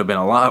 that could have been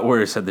a lot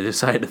worse had they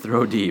decided to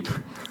throw deep.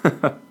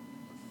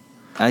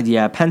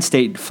 Yeah, Penn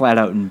State flat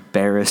out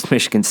embarrassed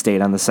Michigan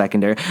State on the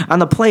secondary. On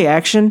the play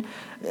action,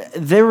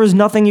 there was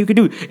nothing you could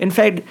do. In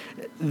fact,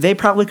 they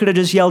probably could have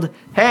just yelled,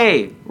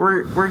 "Hey,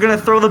 we're going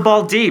to throw the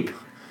ball deep.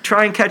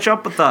 Try and catch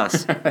up with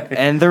us."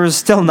 And there was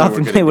still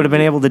nothing they would have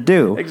been able to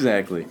do.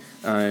 Exactly.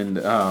 And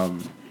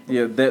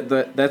yeah,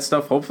 that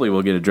stuff hopefully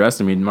will get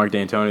addressed. I mean, Mark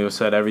Dantonio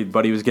said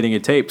everybody was getting a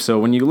tape. So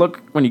when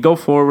you go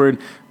forward,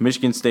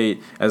 Michigan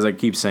State, as I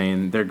keep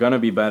saying, they're going to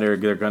be better.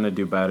 They're going to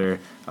do better.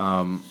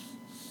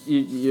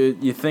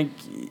 You think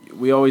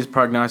we always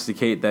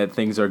prognosticate that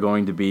things are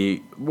going to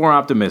be more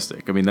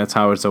optimistic. I mean, that's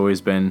how it's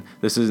always been.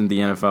 This isn't the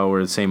NFL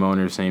where the same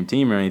owner, same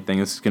team or anything.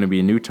 This is going to be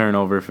a new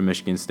turnover for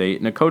Michigan State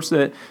and a coach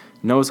that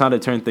knows how to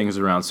turn things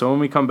around. So when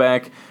we come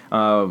back,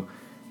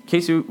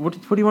 Casey, what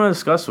do you want to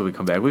discuss when we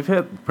come back? We've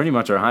hit pretty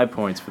much our high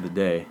points for the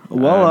day.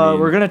 Well,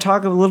 we're going to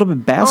talk a little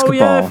bit basketball.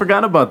 Oh, yeah, I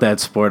forgot about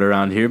that sport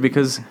around here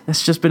because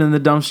it's just been in the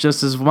dumps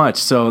just as much.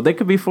 So they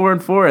could be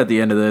 4-4 at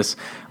the end of this.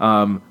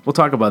 We'll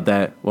talk about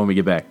that when we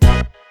get back.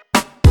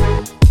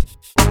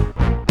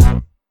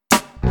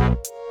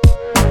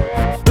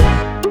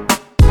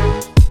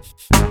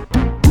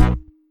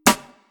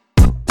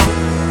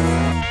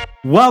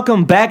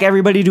 Welcome back,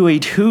 everybody, to a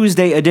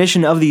Tuesday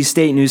edition of the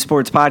State News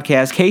Sports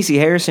Podcast. Casey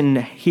Harrison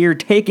here,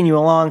 taking you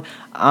along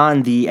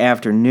on the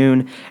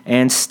afternoon.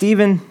 And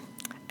Stephen,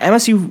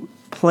 MSU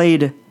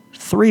played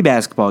 3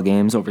 basketball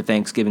games over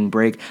Thanksgiving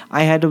break.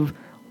 I had to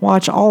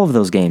watch all of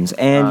those games.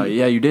 And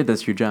yeah, you did.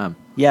 That's your job.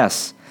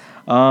 Yes.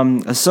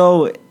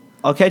 So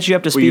I'll catch you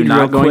up to speed. Were you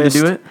not going to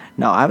do it?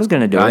 No, I was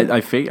going to do it.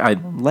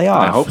 I'd lay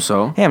off. I hope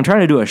so. Hey, I'm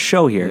trying to do a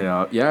show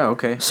here. Yeah.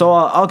 Okay. So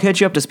I'll catch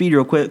you up to speed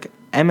real quick.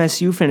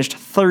 MSU finished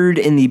 3rd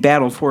in the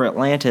battle for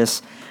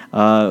Atlantis,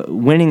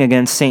 winning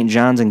against St.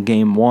 John's in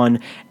Game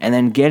 1, and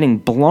then getting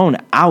blown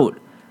out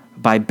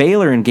by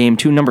Baylor in Game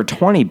 2, number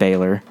 20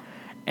 Baylor.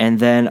 And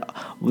then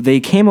they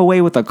came away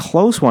with a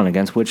close one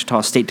against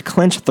Wichita State to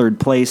clinch 3rd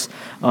place.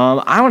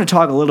 I want to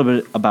talk a little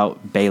bit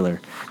about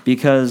Baylor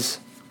because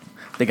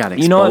they got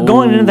exposed. You know,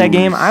 going into that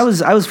game, I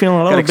was feeling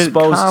a little bit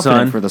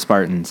confident for the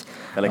Spartans.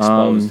 Got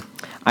exposed.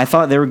 I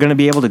thought they were going to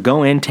be able to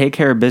go in, take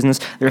care of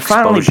business. They're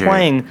finally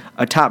playing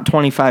a top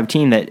 25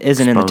 team that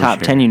isn't in the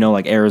top 10, you know,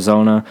 like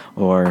Arizona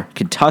or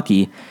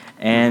Kentucky.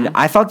 And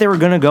I thought they were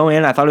going to go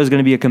in. I thought it was going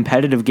to be a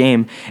competitive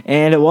game.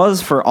 And it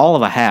was for all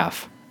of a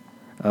half.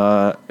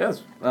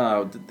 Yes.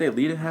 Did they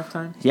lead at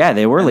halftime? Yeah,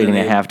 they were leading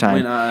at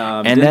halftime.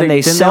 And then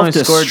they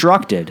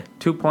self-destructed.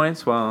 2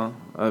 points. Well,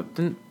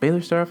 didn't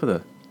Baylor start off with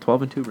a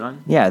 12-2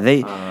 run? Yeah,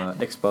 they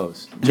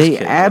exposed. They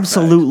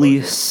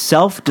absolutely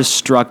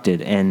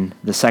self-destructed in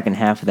the second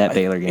half of that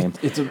Baylor game.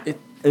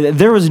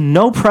 There was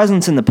no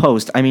presence in the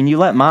post. I mean, you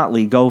let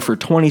Motley go for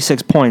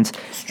 26 points,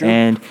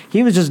 and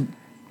he was just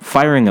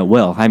firing at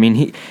will. I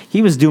mean,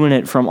 he was doing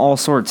it from all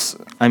sorts.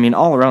 I mean,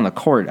 all around the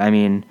court. I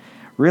mean,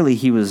 really,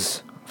 he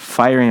was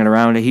firing it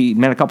around. He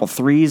made a couple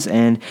threes,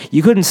 and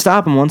you couldn't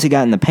stop him once he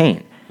got in the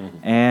paint.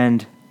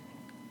 And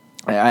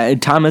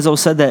Tom Izzo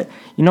said that,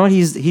 you know what,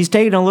 he's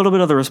taking a little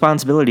bit of the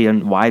responsibility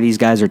on why these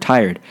guys are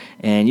tired.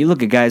 And you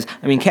look at guys,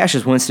 I mean,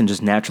 Cassius Winston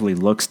just naturally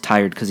looks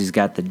tired because he's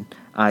got the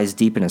eyes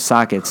deep in his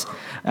sockets.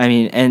 I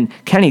mean, and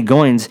Kenny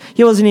Goins,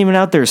 he wasn't even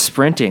out there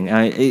sprinting.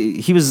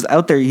 He was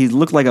out there, he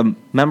looked like a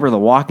member of the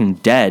Walking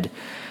Dead.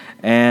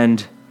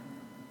 And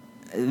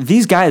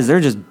these guys, they're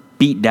just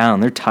beat down.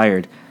 They're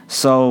tired.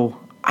 So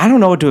I don't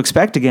know what to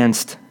expect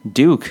against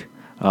Duke.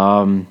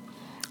 I mean,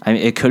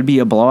 it could be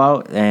a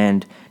blowout,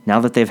 and now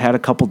that they've had a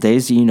couple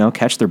days to, you know,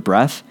 catch their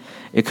breath,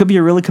 it could be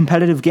a really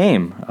competitive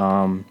game.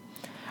 I'm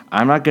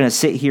not going to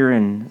sit here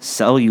and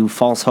sell you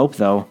false hope,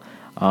 though.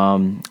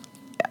 I'm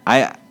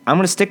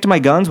going to stick to my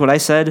guns, what I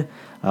said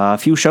a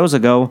few shows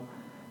ago.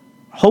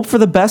 Hope for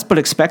the best, but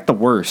expect the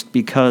worst,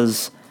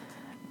 because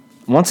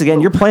once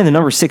again, you're playing the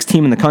number 6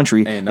 team in the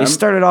country. They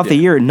started off the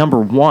year at number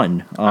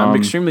 1. I'm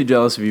extremely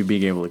jealous of you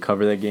being able to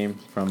cover that game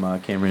from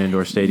Cameron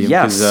Indoor Stadium.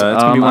 Yes. Because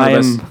it's going to be one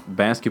of the best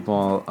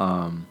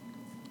basketball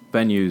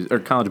venues, or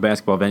college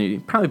basketball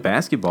venues, probably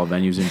basketball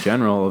venues in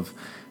general, of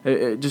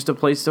just a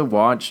place to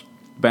watch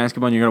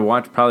basketball. And you're going to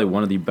watch probably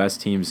one of the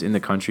best teams in the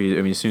country.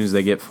 I mean, as soon as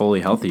they get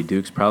fully healthy,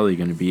 Duke's probably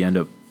going to end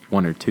up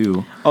 1 or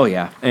 2. Oh,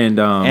 yeah. And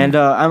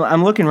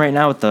I'm looking right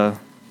now at the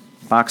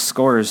box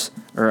scores,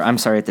 or I'm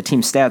sorry, at the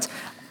team stats.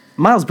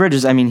 Miles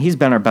Bridges, I mean, he's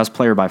been our best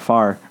player by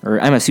far, or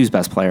MSU's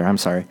best player, I'm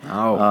sorry.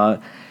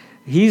 Oh.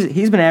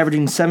 He's been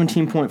averaging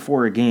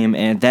 17.4 a game,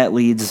 and that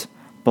leads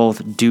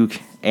both Duke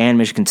and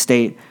Michigan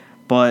State.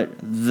 But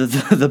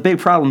the big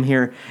problem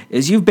here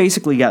is you've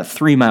basically got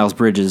 3 Miles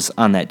Bridges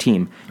on that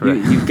team. Right.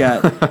 You've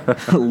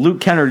got Luke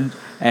Kennard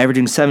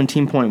averaging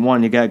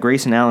 17.1. You got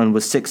Grayson Allen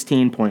with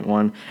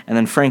 16.1, and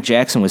then Frank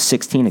Jackson with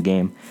 16 a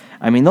game.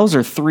 I mean, those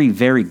are three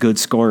very good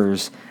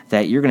scorers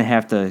that you're going to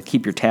have to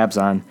keep your tabs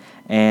on.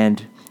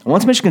 And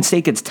once Michigan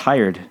State gets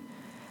tired,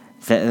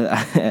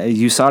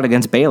 you saw it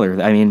against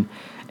Baylor. I mean,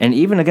 and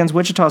even against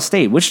Wichita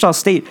State.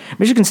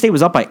 Michigan State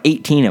was up by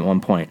 18 at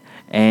one point,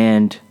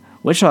 and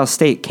Wichita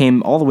State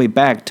came all the way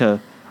back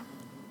to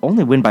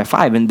only win by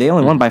 5, and they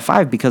only won by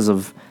 5 because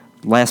of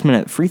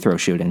last-minute free throw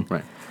shooting.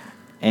 Right.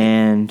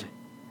 And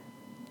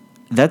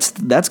that's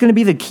going to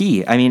be the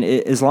key. I mean,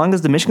 as long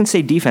as the Michigan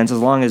State defense, as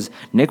long as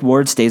Nick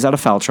Ward stays out of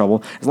foul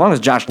trouble, as long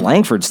as Josh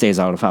Langford stays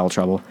out of foul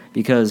trouble,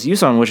 because you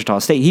saw in Wichita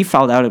State, he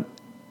fouled out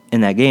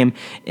in that game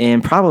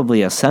in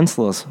probably a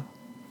senseless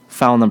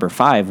foul number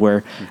 5,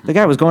 where the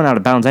guy was going out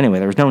of bounds anyway.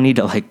 There was no need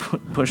to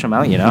push him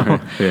out, you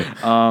know.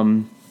 Yeah.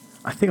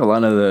 I think a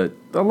lot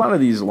of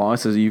these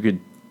losses, you could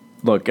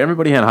look.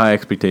 Everybody had high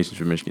expectations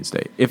for Michigan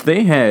State. If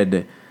they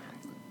had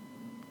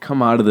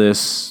come out of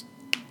this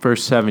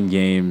first 7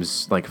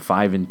 games like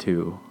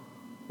 5-2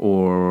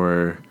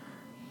 or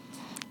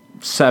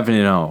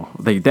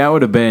 7-0, that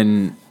would have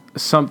been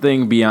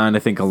something beyond, I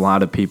think, a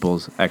lot of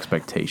people's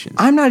expectations.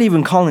 I'm not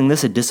even calling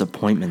this a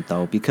disappointment,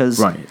 though, because,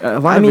 right.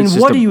 I mean,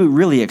 what do you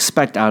really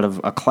expect out of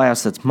a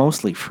class that's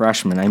mostly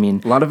freshmen? I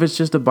mean, a lot of it's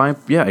just a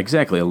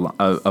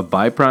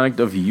byproduct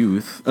of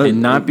youth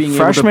and not being able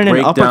to freshmen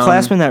break and down.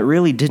 Upperclassmen that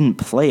really didn't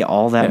play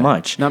all that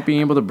much. Not being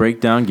able to break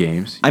down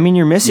games. I mean,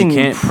 you're missing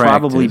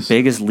probably practice.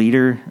 biggest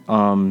leader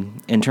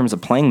in terms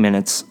of playing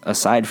minutes,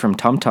 aside from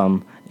Tum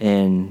Tum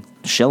and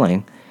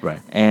Schilling.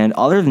 Right. And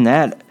other than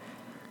that,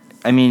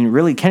 I mean,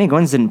 really, Kenny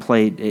Goins didn't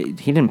play. He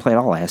didn't play at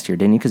all last year,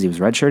 didn't he? Because he was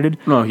redshirted.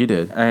 No, he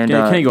did. And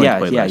Kenny Goins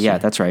played last year.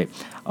 That's right.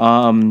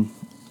 But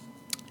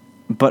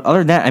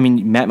other than that, I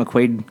mean, Matt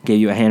McQuaid gave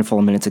you a handful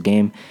of minutes a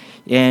game,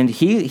 and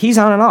he's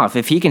on and off.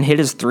 If he can hit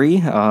his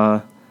 3,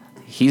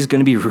 he's going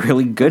to be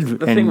really good.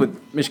 The thing with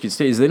Michigan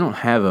State is they don't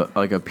have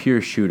a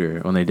pure shooter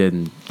when they did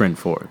in Bryn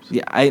Forbes.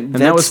 Yeah,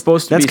 that was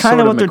supposed to be that's kind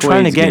of what they're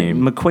trying to get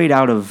game. McQuaid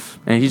out of.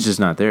 And he's just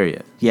not there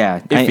yet.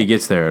 Yeah, if he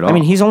gets there at all. I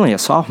mean, he's only a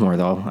sophomore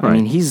though. Right. I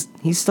mean, he's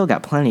still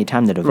got plenty of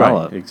time to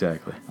develop. Right,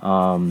 exactly.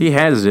 He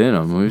has it in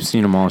him. We've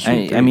seen him all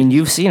shoot. I mean,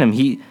 you've seen him.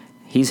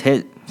 He's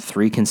hit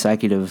 3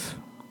 consecutive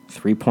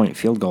 3-point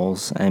field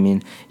goals. I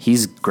mean,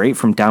 he's great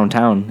from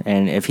downtown,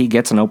 and if he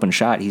gets an open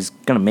shot, he's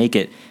gonna make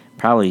it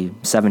probably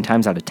 7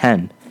 times out of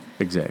 10.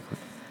 Exactly.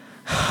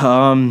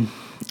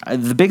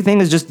 The big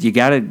thing is just you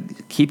got to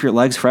keep your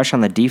legs fresh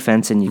on the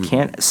defense, and you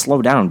can't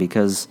slow down,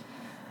 because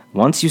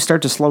once you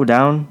start to slow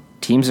down,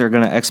 teams are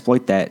going to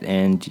exploit that,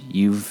 and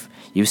you've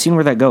seen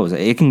where that goes.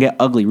 It can get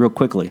ugly real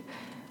quickly.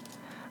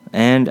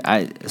 And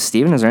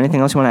Stephen, is there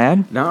anything else you want to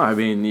add? No, I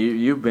mean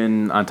you've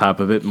been on top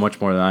of it much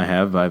more than I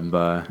have.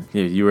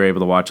 You were able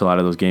to watch a lot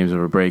of those games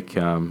over break.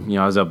 I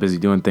was out busy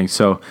doing things,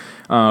 so.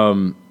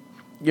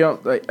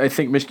 I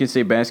think Michigan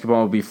State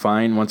basketball will be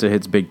fine once it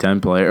hits Big Ten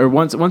play, or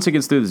once it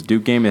gets through this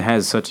Duke game. It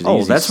has such an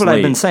easy that's what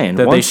I've been saying.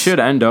 That they should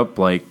end up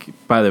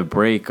by the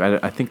break.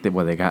 I think that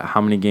they got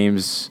how many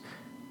games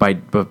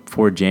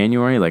before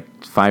January,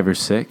 like 5 or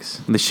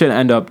 6. They should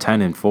end up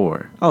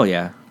 10-4. Oh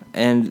yeah,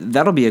 and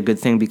that'll be a good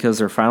thing because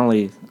they're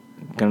finally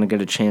going to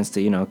get a chance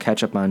to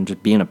catch up on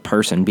just being a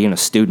person, being a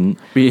student.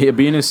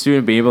 Being a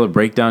student, being able to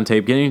break down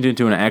tape, getting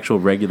into an actual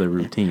regular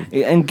routine.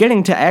 And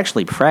getting to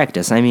actually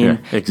practice. I mean,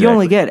 exactly. You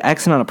only get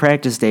X amount of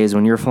practice days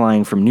when you're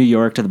flying from New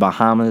York to the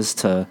Bahamas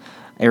to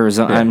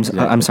Arizona.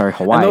 I'm sorry,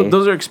 Hawaii. And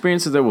those are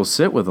experiences that will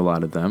sit with a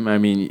lot of them. I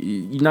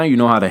mean, now you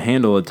know how to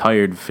handle a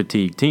tired,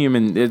 fatigued team,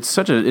 and it's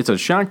a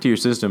shock to your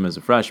system as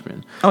a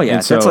freshman. Oh yeah,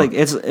 so,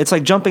 it's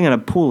like jumping in a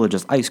pool of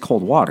just ice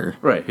cold water.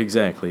 Right,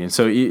 exactly. And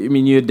so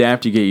you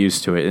adapt, you get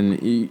used to it,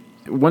 and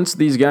once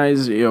these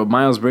guys,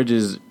 Miles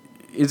Bridges,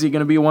 is he going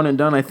to be one and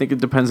done? I think it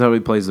depends how he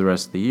plays the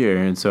rest of the year,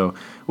 and so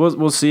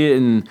we'll see it.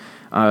 And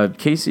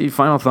Casey,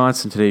 final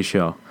thoughts on today's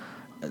show?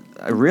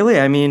 Really,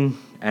 I mean,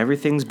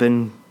 everything's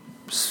been.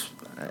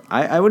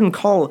 I wouldn't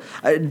call.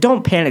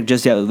 Don't panic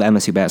just yet with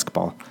MSU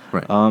basketball.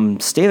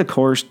 Right. Stay the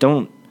course.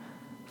 Don't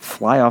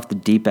fly off the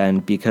deep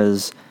end,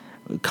 because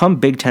come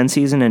Big Ten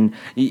season, and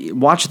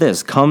watch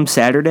this. Come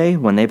Saturday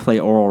when they play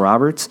Oral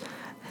Roberts,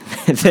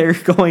 they're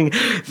going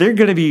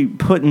to be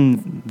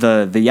putting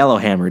the yellow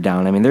hammer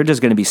down. I mean, they're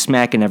just going to be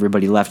smacking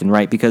everybody left and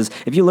right, because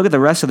if you look at the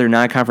rest of their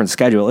non-conference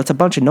schedule, it's a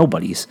bunch of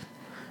nobodies.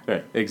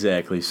 Right.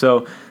 Exactly.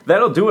 So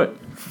that'll do it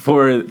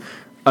for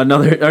our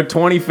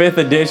 25th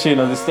edition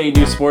of the State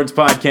News Sports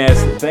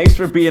Podcast. Thanks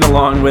for being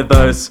along with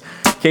us,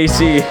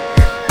 Casey.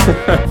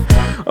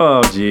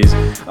 Oh, jeez.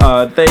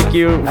 Thank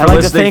you for I'd like to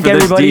listening thank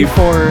everybody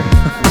for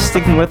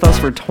sticking with us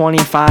for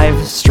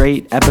 25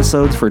 straight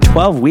episodes. For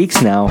 12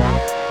 weeks now,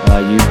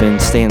 you've been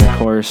staying the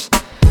course.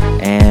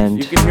 And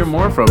you can hear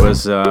more from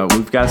us.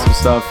 We've got some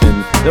stuff,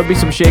 and there'll be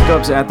some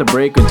shakeups at the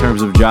break in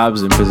terms of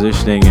jobs and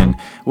positioning, and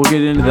we'll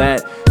get into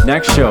that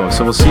next show.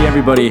 So we'll see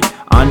everybody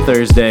on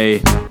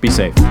Thursday. Be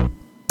safe.